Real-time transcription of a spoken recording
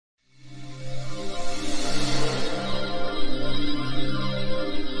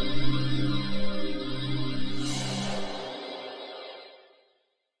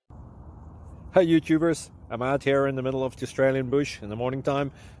Hi YouTubers, I'm out here in the middle of the Australian bush in the morning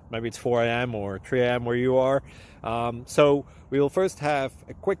time. Maybe it's 4 a.m. or 3 a.m. where you are. So we will first have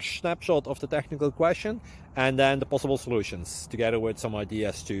a quick snapshot of the technical question and then the possible solutions, together with some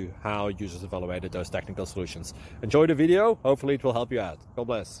ideas to how users evaluated those technical solutions. Enjoy the video, hopefully it will help you out. God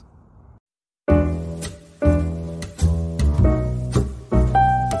bless.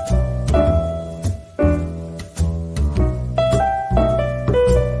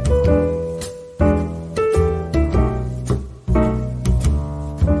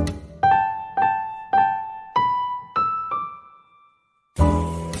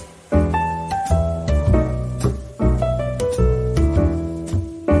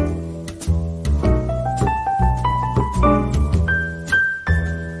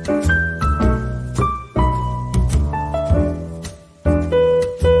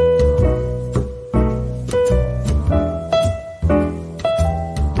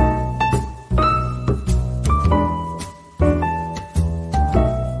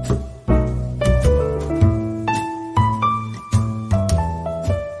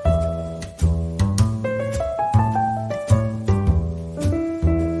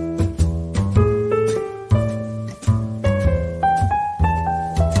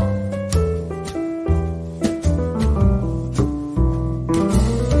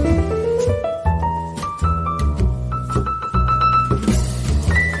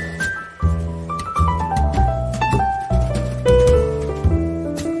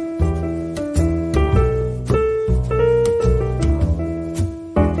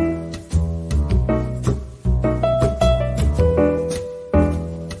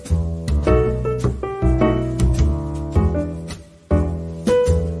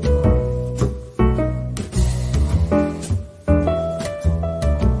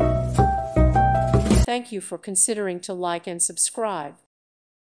 Thank you for considering to like and subscribe.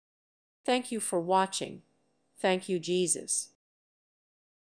 Thank you for watching. Thank you, Jesus.